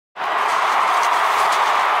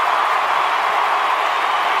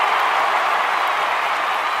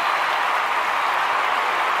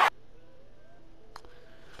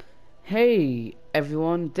Hey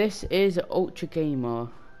everyone, this is Ultra Gamer,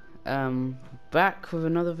 back with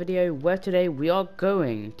another video where today we are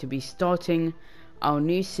going to be starting our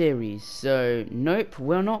new series. So nope,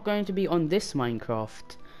 we're not going to be on this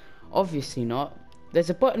Minecraft, obviously not. There's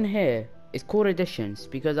a button here, it's called Editions,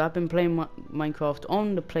 because I've been playing Minecraft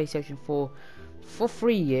on the PlayStation 4 for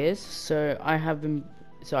 3 years. So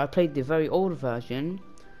I played the very old version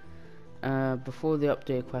before the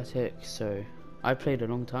update Aquatic, so I played a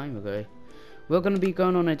long time ago. We're going to be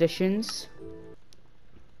going on Editions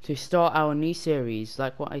to start our new series,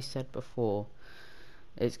 like what I said before.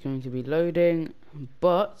 It's going to be loading,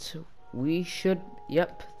 but we should,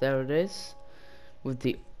 yep, there it is, with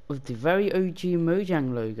the very OG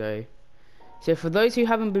Mojang logo. So for those who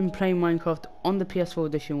haven't been playing Minecraft on the PS4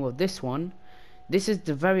 edition, well, this is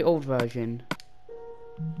the very old version.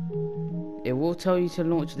 It will tell you to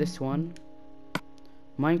launch this one.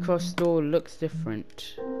 Minecraft store looks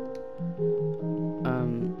different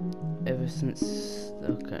ever since.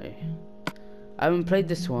 Okay, I haven't played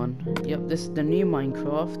this one. Yep, this is the new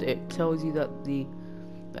Minecraft. It tells you that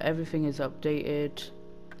that everything is updated.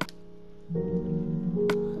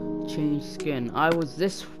 Change skin. I was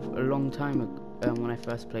this a long time ago when I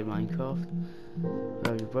first played Minecraft.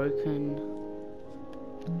 Very broken.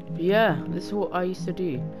 But yeah, this is what I used to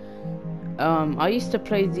do. I used to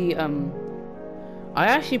play I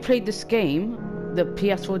actually played this game, the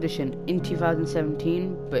PS4 edition, in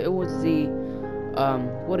 2017, but it was the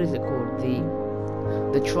what is it called,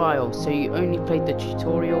 the trial. So you only played the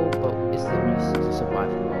tutorial, but it's the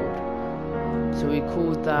survival mode. So we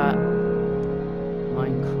called that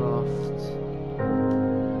Minecraft.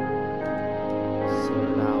 So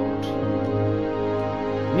loud.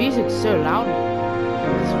 Music's so loud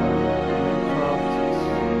in this one.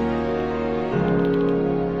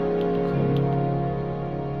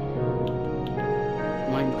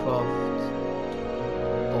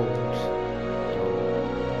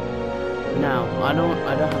 Now, I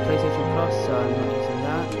don't have PlayStation Plus, so I'm not using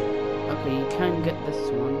that. Okay, you can get this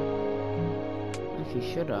one. Actually,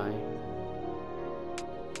 should I?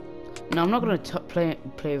 No, I'm not gonna play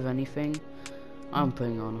with anything. I'm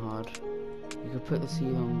putting on hard. You could put the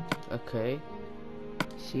seed on. Okay.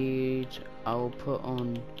 Seed. I will put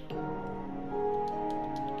on.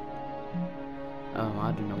 Oh,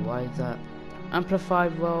 I don't know why is that.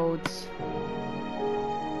 Amplified worlds.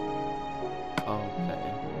 Okay.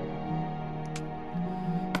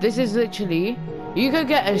 This is literally, you could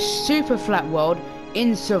get a super flat world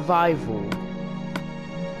in survival.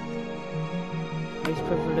 These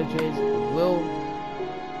privileges will,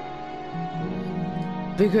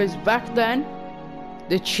 because back then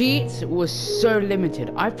the cheats was so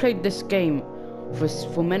limited. I played this game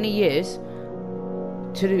for many years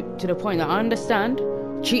to the point that I understand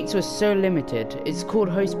cheats were so limited. It's called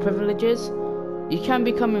host privileges. You can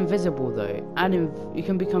become invisible though, and you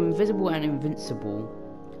can become invisible and invincible.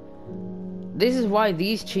 This is why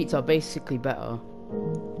these cheats are basically better.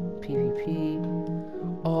 PvP.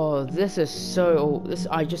 Oh, this is so old. This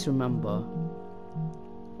I just remember.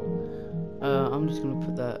 I'm just gonna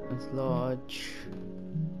put that as large.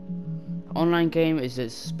 Online game is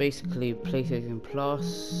just basically PlayStation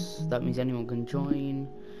Plus. That means anyone can join.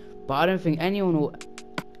 But I don't think anyone will.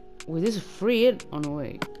 Wait, this is free. Oh no,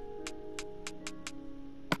 wait.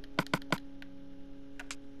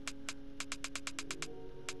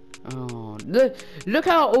 Oh, look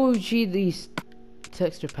how OG these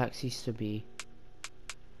texture packs used to be.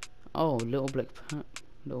 Oh, little big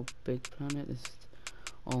planet.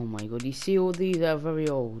 Oh my god, you see all these are very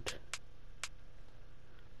old.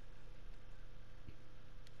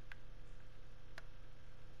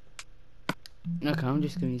 Okay, I'm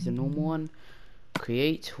just gonna use the normal one.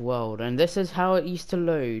 Create world, and this is how it used to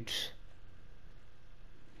load.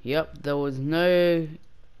 Yep, there was no.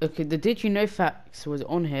 Okay, the did you know facts was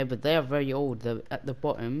on here, but they are very old. They're at the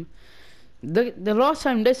bottom. The last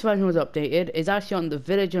time this version was updated is actually on the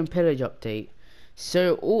village and pillage update.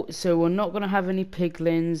 So we're not gonna have any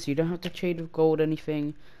piglins. You don't have to trade with gold or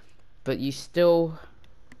anything, but it's still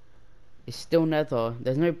nether.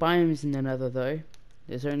 There's no biomes in the nether though.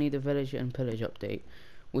 There's only the village and pillage update,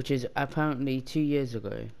 which is apparently 2 years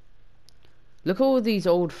ago. Look at all these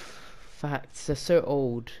old facts. They're so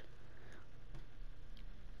old.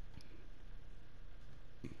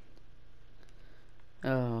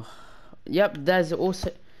 Oh, yep. There's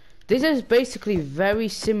also. This is basically very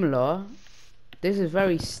similar. This is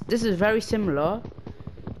very similar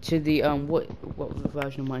to the what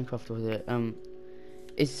version of Minecraft was it?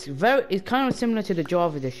 It's kind of similar to the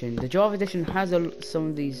Java edition. The Java edition has some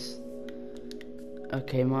of these.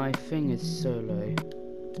 Okay, my thing is so low.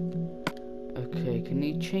 Okay, can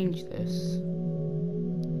you change this?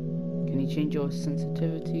 Can you change your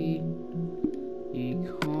sensitivity?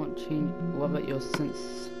 You can't change. What about your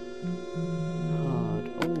sense?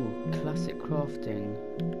 Hard. Oh, classic crafting.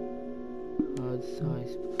 Hard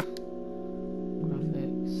size.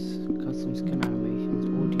 Graphics. Custom skin animations.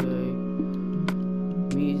 Audio.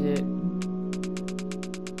 Music.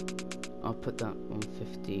 I'll put that on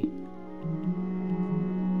 50.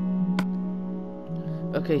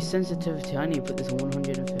 Okay, sensitivity. I need to put this on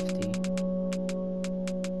 150.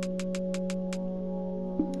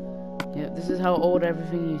 Yeah, this is how old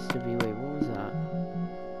everything used to be. Wait, what was that?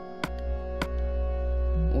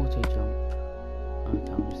 Auto jump.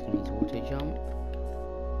 Okay, I'm just gonna use auto jump.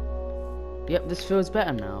 Yep, this feels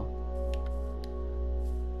better now.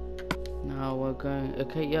 Now we're going.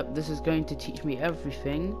 Okay, yep, this is going to teach me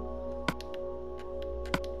everything.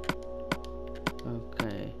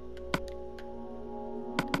 Okay.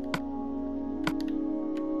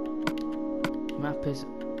 Map is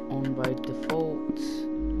on by default.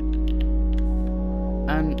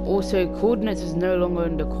 And also coordinates is no longer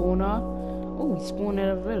in the corner. Oh, we spawned in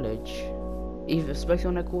a village. Even especially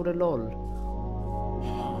when I called a lol.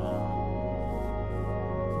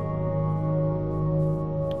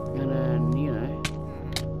 And then, you know.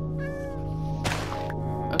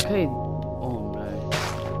 Okay. Oh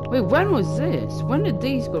no. Wait, when was this? When did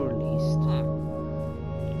these go released?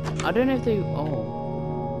 I don't know if they. Oh.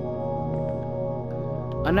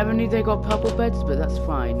 I never knew they got purple beds, but that's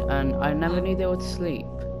fine. And I never knew they would sleep.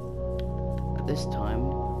 At this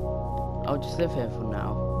time, I'll just live here for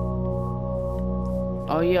now.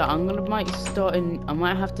 Oh yeah, I might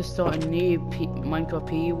have to start a new Minecraft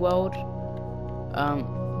PE world.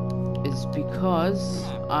 It's because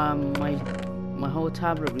my whole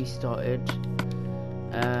tablet restarted,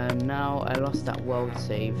 and now I lost that world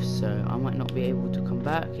save, so I might not be able to come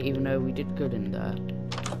back, even though we did good in there.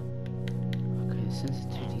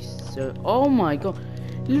 Sensitivity, so oh my god,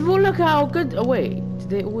 look how good. Oh wait,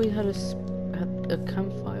 they always had a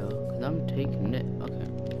campfire? Because I'm taking it. Okay,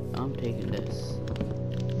 I'm taking this.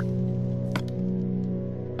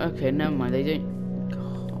 Okay, never mind, they don't.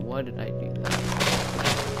 God, why did I do that?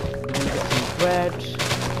 We're gonna get some bread.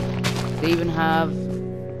 They even have,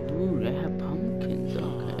 ooh, they have pumpkins.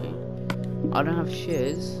 Okay, I don't have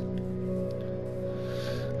shiz.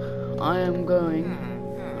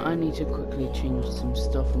 I need to quickly change some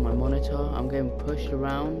stuff on my monitor. I'm getting pushed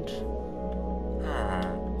around.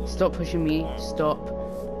 Stop pushing me. Stop.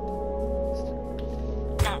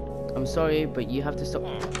 I'm sorry, but you have to stop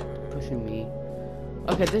pushing me.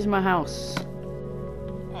 Okay, this is my house.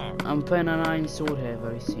 I'm putting an iron sword here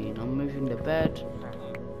very soon. I'm moving the bed.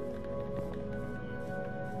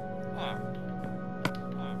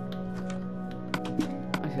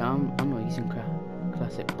 Actually, I'm not using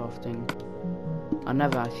classic crafting. I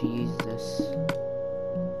never actually use this.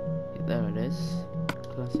 There it is.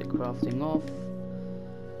 Classic crafting off.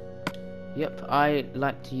 Yep, I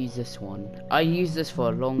like to use this one. I used this for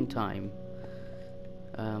a long time.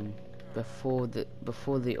 Before the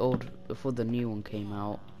new one came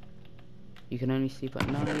out. You can only sleep at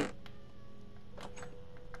night.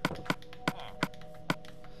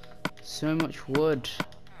 So much wood.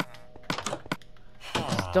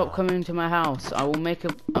 Stop coming to my house. I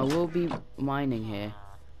will be mining here.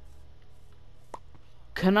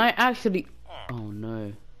 Can I actually? Oh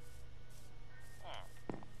no.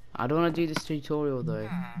 I don't want to do this tutorial though.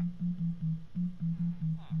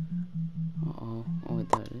 Uh-oh. Oh, wait,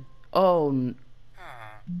 there it is. Oh.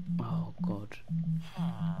 Oh god.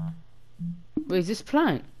 Wait, is this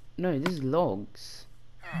plank? No, this is logs.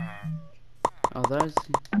 Oh, those.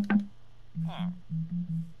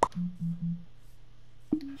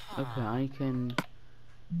 Okay, I can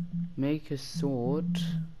make a sword.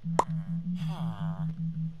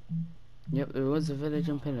 Yep, there was a village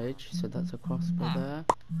and pillage, so that's a crossbow there.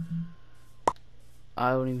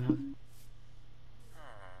 I don't even have.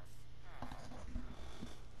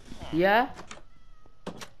 Yeah?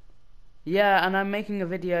 Yeah, and I'm making a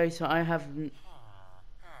video, so I have.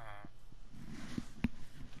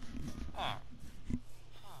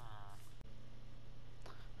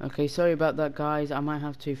 Okay, sorry about that, guys. I might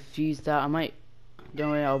have to fuse that. Don't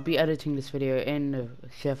worry, I'll be editing this video in the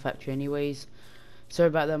Share Factory anyways. Sorry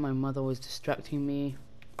about that, my mother was distracting me.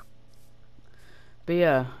 But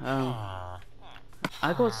yeah,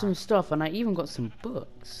 I got some stuff, and I even got some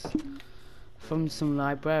books from some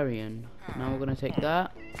librarian. Now we're gonna take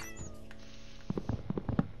that.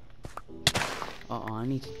 Uh-oh,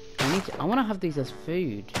 I wanna have these as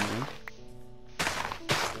food, you know.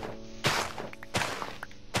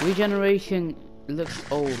 Regeneration looks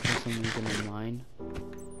old for some reason in mine.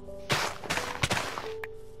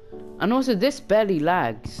 And also this barely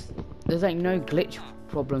lags. There's like no glitch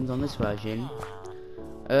problems on this version.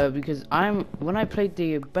 Because when I played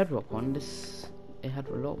the Bedrock one, it had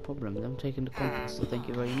a lot of problems. I'm taking the conference, so thank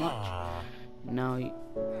you very much. Now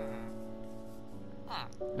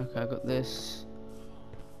okay, I got this.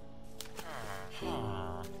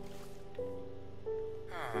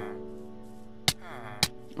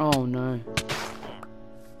 Oh no.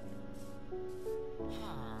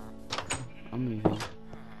 I'm moving.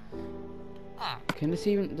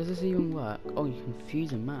 Does this even work? Oh, you can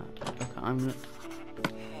fuse a map. Okay,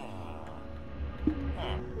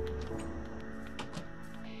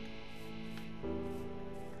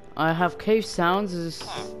 I have cave sounds.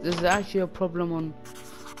 There's actually a problem on.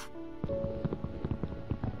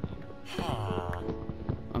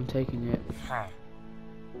 I'm taking it.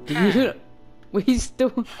 Did you? Was he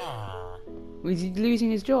still? Was he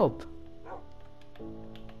losing his job?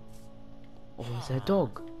 Or is there a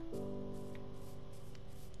dog?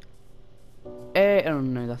 Oh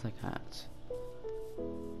no, that's a cat.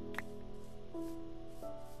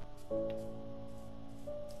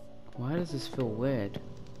 Why does this feel weird?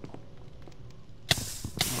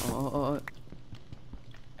 Oh.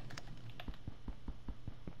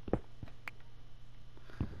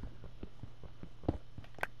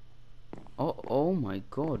 Oh my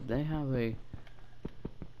god, they have a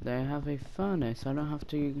furnace. I don't have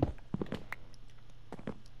to.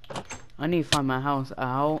 I need to find my house.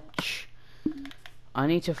 Ouch. I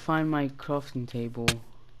need to find my crafting table.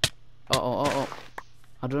 Oh.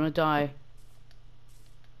 I don't wanna die.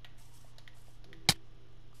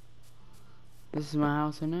 This is my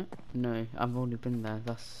house, isn't it? No, I've already been there.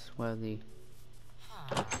 That's where the...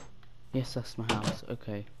 Yes, that's my house.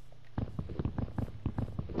 Okay.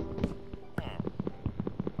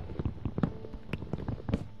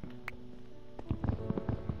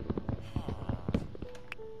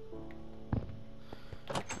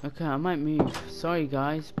 Okay, I might move. Sorry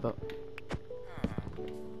guys, but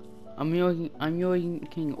I'm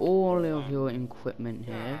yoinking all of your equipment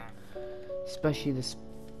here, especially this.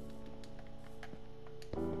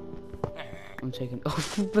 I'm taking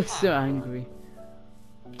off. I'm so angry.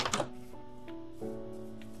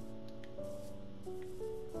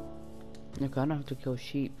 Look, I don't have to kill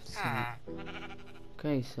sheep. So.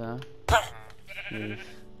 Okay, sir. Move.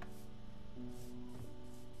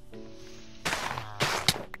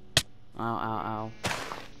 Ow.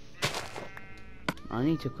 I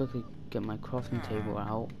need to quickly get my crafting table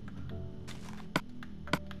out.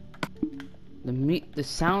 The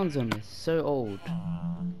sounds on this so old.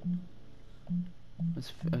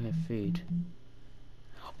 Okay, food.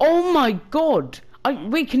 Oh my god!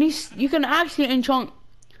 Wait, you can actually enchant.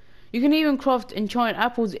 You can even craft enchanted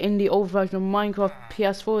apples in the old version of Minecraft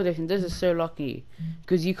PS4 edition. This is so lucky,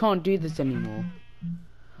 because you can't do this anymore.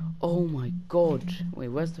 Oh my god! Wait,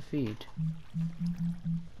 where's the food?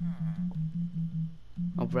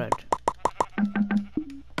 Oh, bread.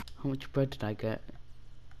 How much bread did I get?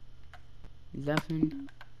 11.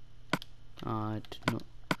 I did not.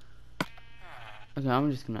 Okay,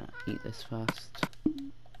 I'm just gonna eat this first.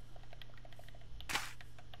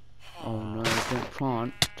 Oh no, don't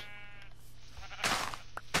plant.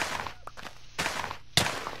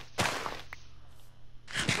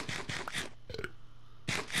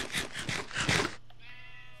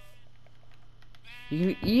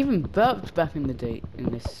 You even burped back in the day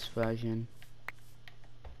in this version.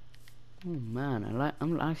 Oh man,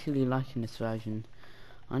 I'm actually liking this version.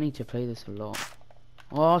 I need to play this a lot.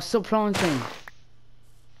 Oh, stop planting!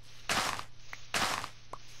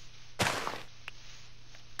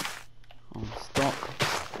 Oh, stop.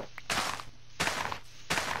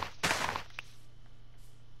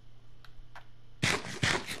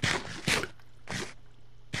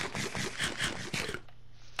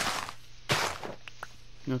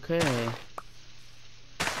 Okay.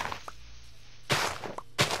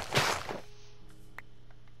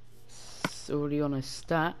 It's already on a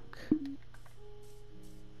stack.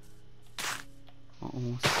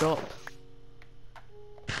 Oh, stop.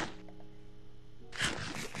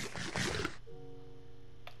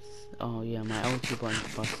 Oh yeah, my LT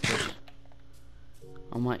button's busted.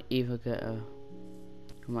 I might either get I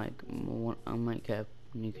might get a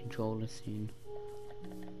new controller soon.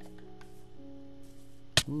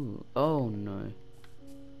 Ooh, oh no.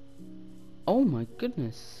 Oh my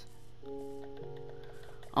goodness.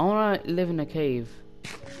 I wanna live in a cave.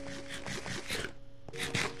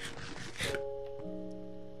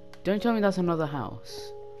 Don't tell me that's another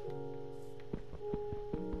house.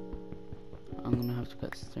 I'm gonna have to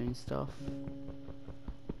get stone stuff.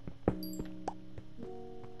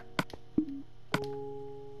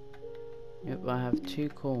 Yep. Yep, I have 2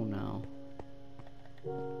 coal now.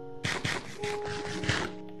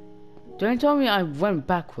 Don't tell me I went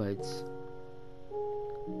backwards.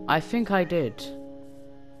 I think I did.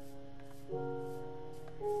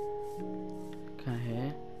 Can I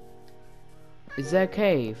hear? Is there a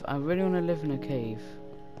cave? I really want to live in a cave.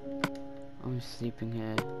 I'm sleeping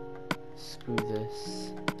here. Screw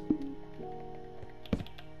this.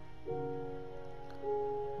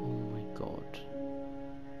 Oh my god.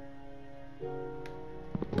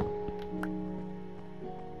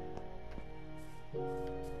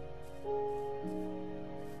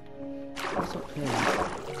 What's up here?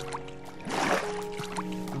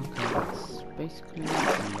 Okay, that's basically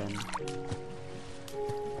nothing then.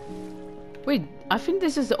 Wait, I think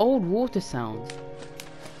this is the old water sound.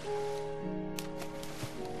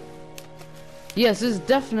 Yes, this is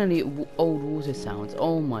definitely old water sounds.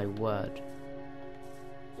 Oh my word.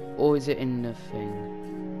 Or is it in the thing?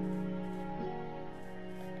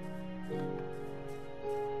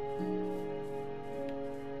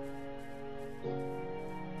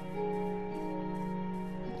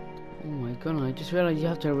 Oh my god, I just realized you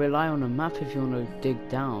have to rely on a map if you want to dig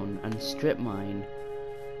down and strip mine.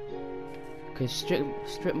 Because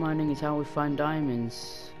strip mining is how we find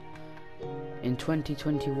diamonds in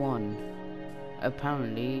 2021.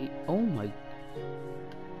 Apparently. Oh my.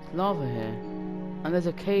 There's lava here. And there's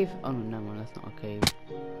a cave. Oh no, never mind, that's not a cave.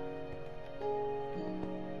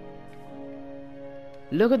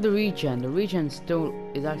 Look at the regen. The regen still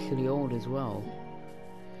is actually old as well.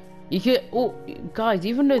 You can. Oh, guys,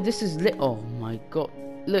 even though this is lit. Oh my god.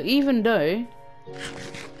 Look, even though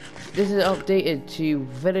this is updated to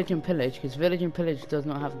Village and Pillage, because Village and Pillage does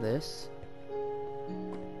not have this.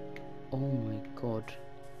 Oh my god.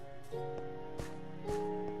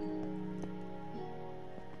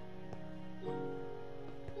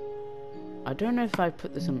 I don't know if I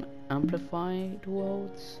put this on amplified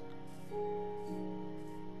worlds.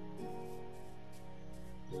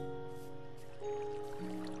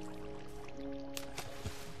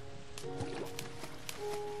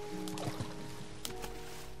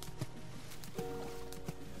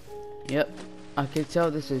 Yep, I can tell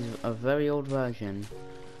this is a very old version.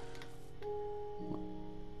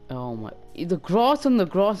 Oh my, the grass on the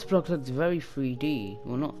grass block looks very 3D.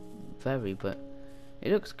 Well, not very, but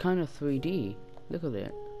it looks kind of 3D. Look at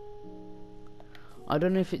it. I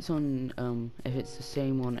don't know if it's on, if it's the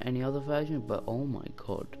same on any other version, but oh my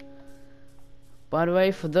god. By the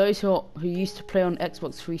way, for those who used to play on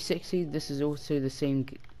Xbox 360, this is also the same.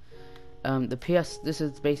 This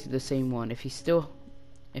is basically the same one. If you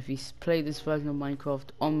play this version of Minecraft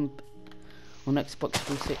on Xbox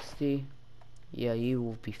 360, yeah, you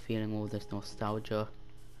will be feeling all this nostalgia,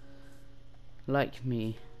 like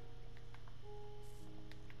me.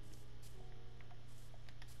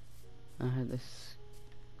 I had this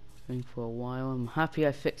thing for a while. I'm happy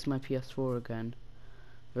I fixed my PS4 again.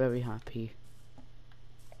 Very happy.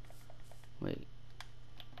 Wait.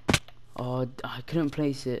 Oh, I couldn't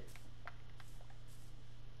place it.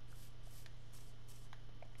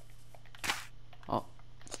 Oh.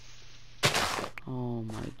 Oh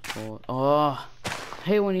my god. Oh. I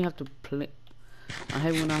hate when you have to play. I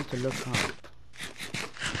hate when I have to look up.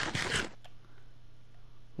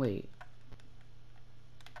 Wait.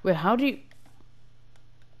 Wait, how do you...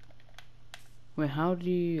 Wait, how do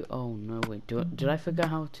you... Oh no, wait, did I forget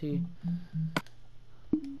how to...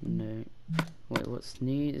 No. Wait, what's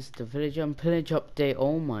new? It's the Village and Pillage update.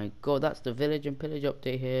 Oh my god, that's the Village and Pillage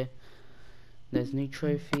update here. There's new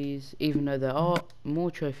trophies, even though there are more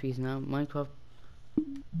trophies now. Minecraft...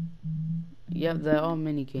 Yeah, there are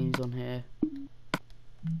mini games on here.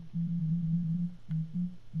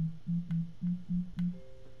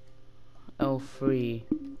 L3.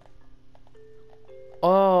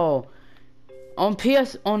 Oh, on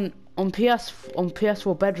PS4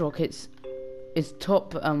 Bedrock, it's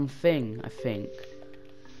top thing, I think.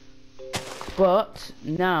 But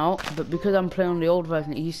because I'm playing on the old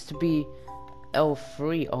version, it used to be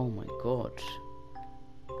L3. Oh my god.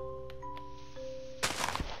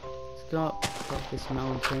 Let's go up this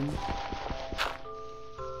mountain.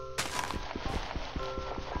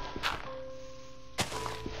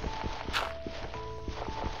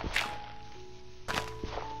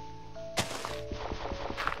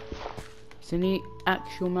 Is any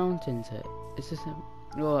actual mountains here? Is this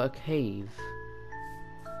a cave?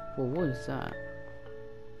 Well, what is that?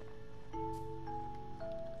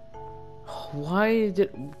 Why did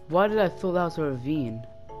I thought that was a ravine?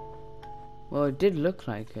 Well, it did look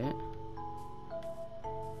like it.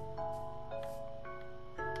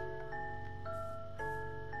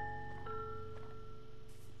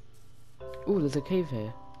 Oh, there's a cave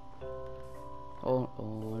here.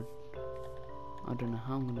 Oh, I don't know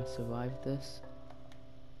how I'm gonna survive this.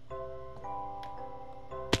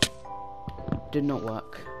 Did not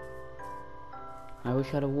work. I wish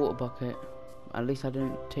I had a water bucket. At least I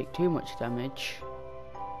didn't take too much damage.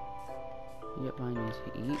 Yep, I need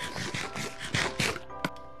to eat.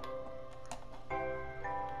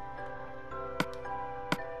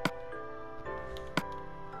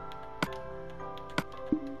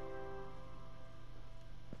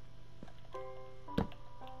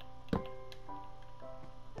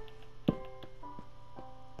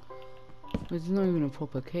 There's not even a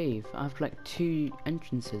proper cave. I have like 2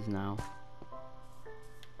 entrances now.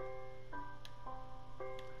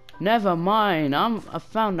 Never mind. I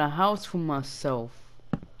found a house for myself.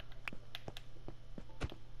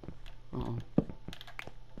 Uh-oh.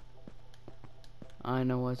 I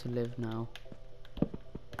know where to live now.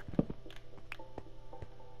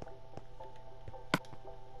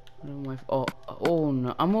 Oh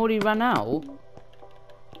no! I'm already run out.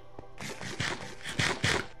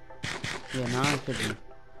 Yeah, now I could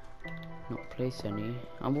not place any.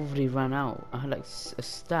 I've already ran out. I had like a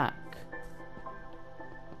stack.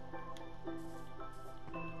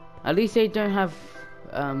 At least they don't have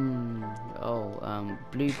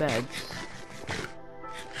blue beds.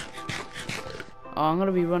 Oh, I'm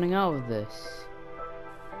gonna be running out of this,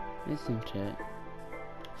 isn't it?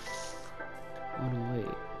 Oh no,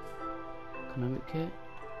 wait. Can I make it?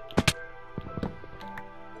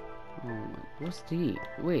 Oh my, what's the?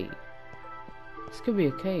 Wait. This could be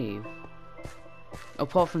a cave.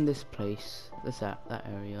 Apart from this place. That's that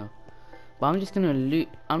area. But I'm just gonna loot.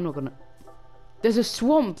 I'm not gonna. There's a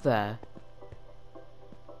swamp there.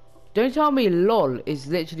 Don't tell me LOL is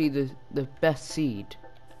literally the best seed.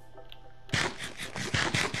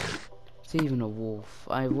 It's even a wolf.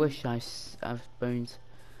 I wish I have bones.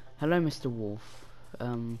 Hello, Mr. Wolf.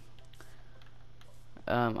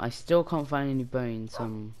 I still can't find any bones.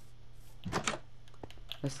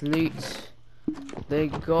 Let's loot. They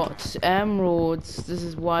got emeralds. This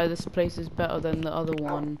is why this place is better than the other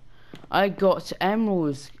one. I got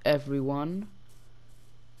emeralds, everyone.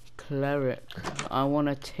 Cleric. I want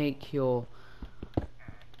to take your...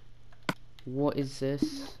 What is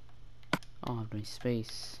this? Oh, I have no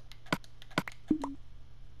space.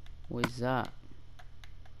 What is that?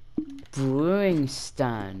 Brewing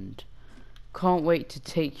stand. Can't wait to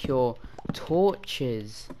take your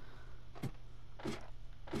torches.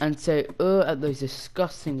 And so, at those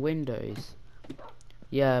disgusting windows.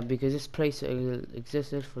 Yeah, because this place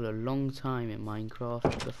existed for a long time in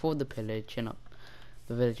Minecraft before the pillage and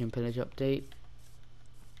the village and pillage update.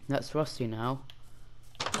 That's rusty now.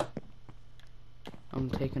 I'm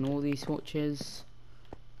taking all these torches.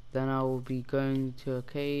 Then I will be going to a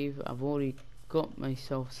cave. I've already got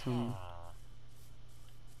myself some.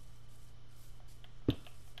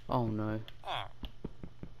 Oh no.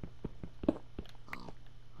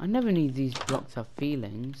 I never knew these blocks have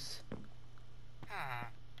feelings.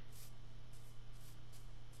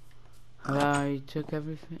 I took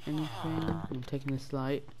anything. I'm taking this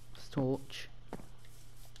light, this torch.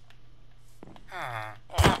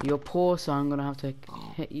 You're poor, so I'm gonna have to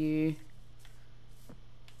hit you.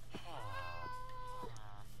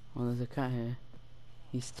 Oh, there's a cat here.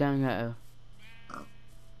 He's staring at her.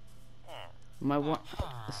 My what?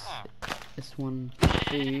 This one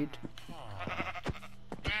food.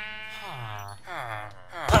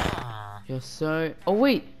 You're so. Oh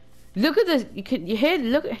wait, look at this. You hear?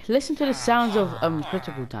 Listen to the sounds of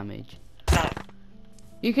critical damage.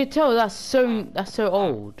 You could tell that's so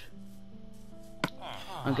old.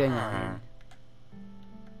 I'm getting that in.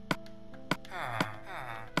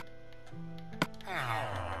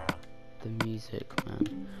 The music,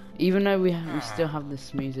 man. Even though we still have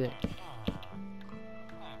this music.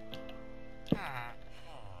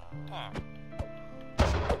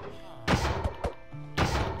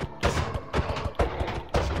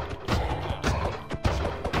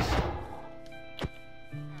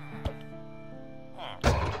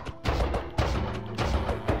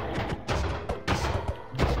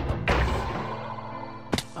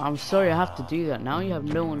 I'm sorry I have to do that. Now you have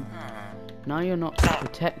no one. Now you're not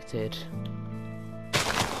protected.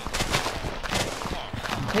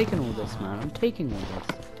 I'm taking all this, man. I'm taking all this.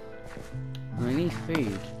 And I need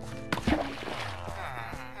food.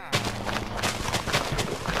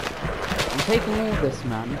 I'm taking all this,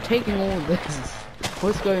 man. I'm taking all this.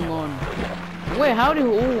 What's going on? Wait, how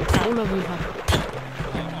do all of you have...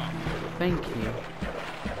 Thank you.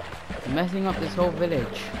 You're messing up this whole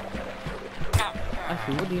village.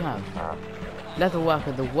 Actually, what do you have?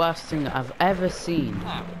 Leatherworker, the worst thing that I've ever seen.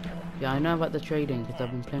 Yeah, I know about the trading because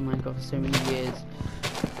I've been playing Minecraft for so many years.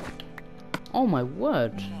 Oh my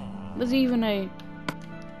word! There's even a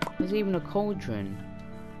cauldron.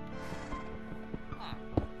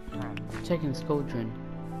 Taking this cauldron.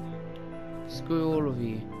 Screw all of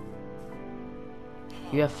you.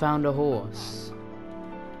 You have found a horse.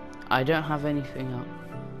 I don't have anything up.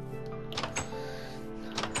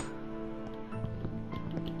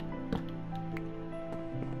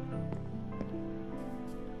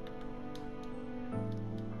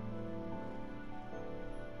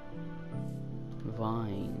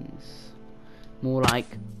 Vines. More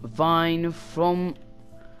like vine from...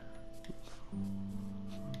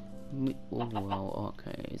 Oh well,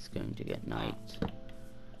 okay, it's going to get night.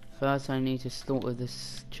 First I need to slaughter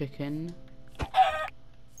this chicken.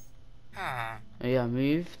 Oh yeah,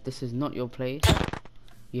 move. This is not your place.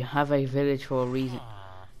 You have a village for a reason.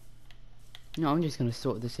 No, I'm just gonna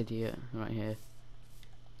slaughter this idiot right here.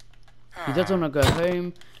 He doesn't want to go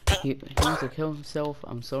home. He wants to kill himself.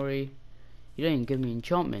 I'm sorry. You didn't give me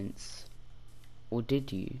enchantments. Or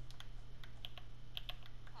did you?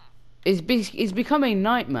 It's becoming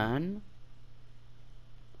night, man.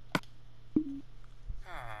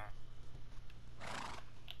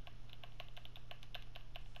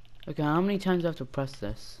 Okay, how many times do I have to press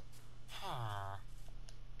this?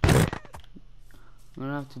 I'm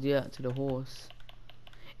gonna have to do that to the horse.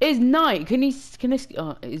 It's night. Can he?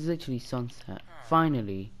 Oh, it's literally sunset.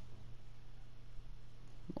 Finally.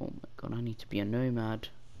 Oh my god, I need to be a nomad.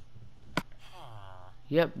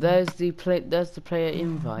 Yep, there's the player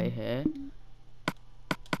invite here.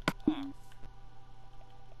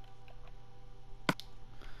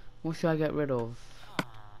 What should I get rid of?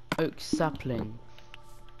 Oak sapling.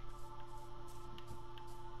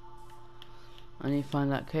 I need to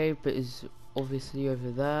find that cave, but it's obviously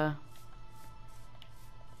over there.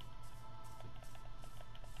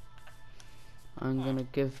 I'm gonna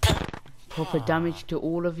give proper damage to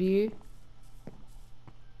all of you.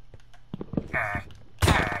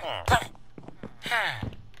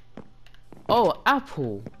 Oh,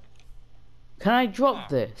 apple. Can I drop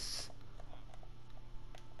this?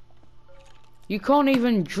 You can't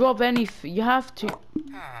even drop any. You have to.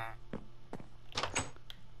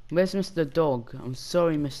 Where's Mr. Dog? I'm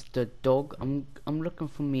sorry, Mr. Dog. I'm looking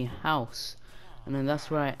for me house, and then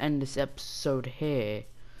that's where I end this episode here,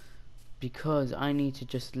 because I need to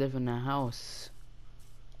just live in a house.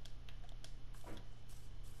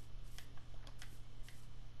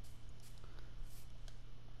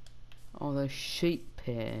 Oh, there's sheep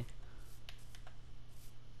here.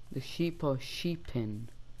 The sheep are sheeping.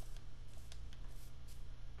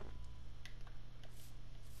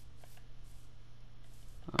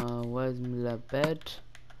 Where's my bed?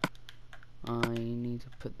 I need to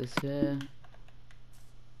put this here.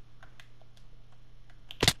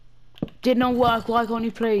 Did not work. Why can't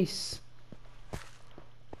you place?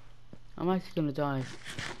 I'm actually gonna die.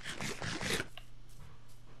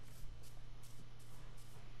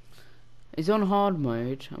 It's on hard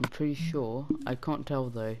mode, I'm pretty sure. I can't tell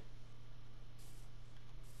though.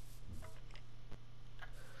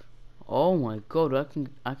 Oh my god,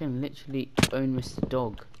 I can literally own Mr.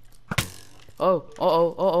 Dog. Oh,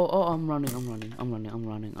 I'm running.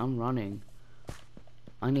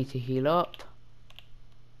 I need to heal up.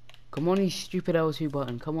 Come on, you stupid L2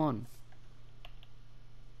 button, come on.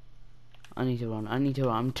 I need to run.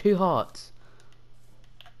 I'm 2 hearts.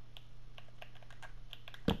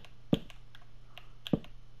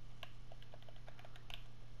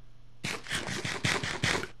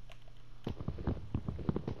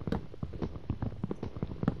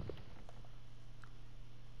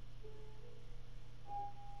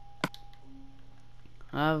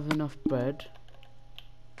 I have enough bread.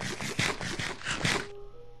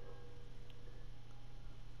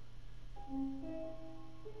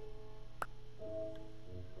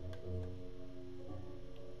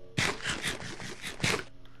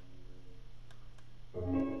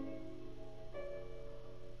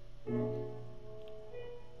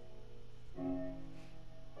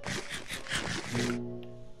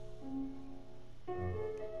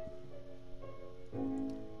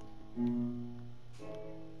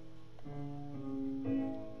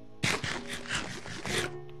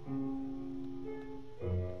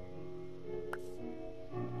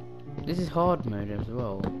 This is hard mode as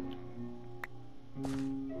well.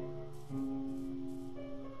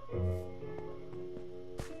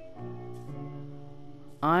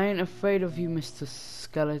 I ain't afraid of you, Mr.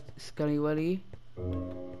 Scullywelly.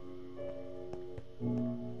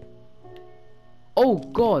 Oh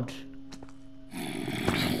God!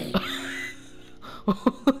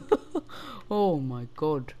 Oh my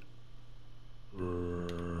God!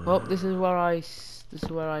 Well, this is where I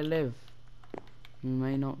live. You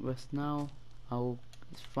may not rest now. Oh,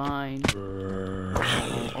 it's fine.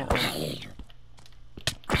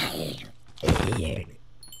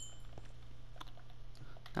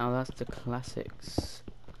 Now that's the classics.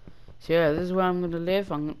 So yeah, this is where I'm gonna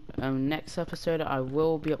live. Next episode I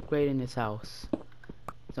will be upgrading this house.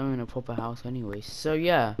 I'm in a proper house anyway. So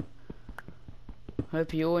yeah,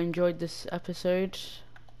 hope you all enjoyed this episode.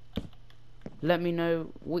 Let me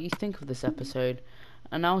know what you think of this episode,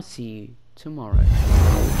 and I'll see you tomorrow.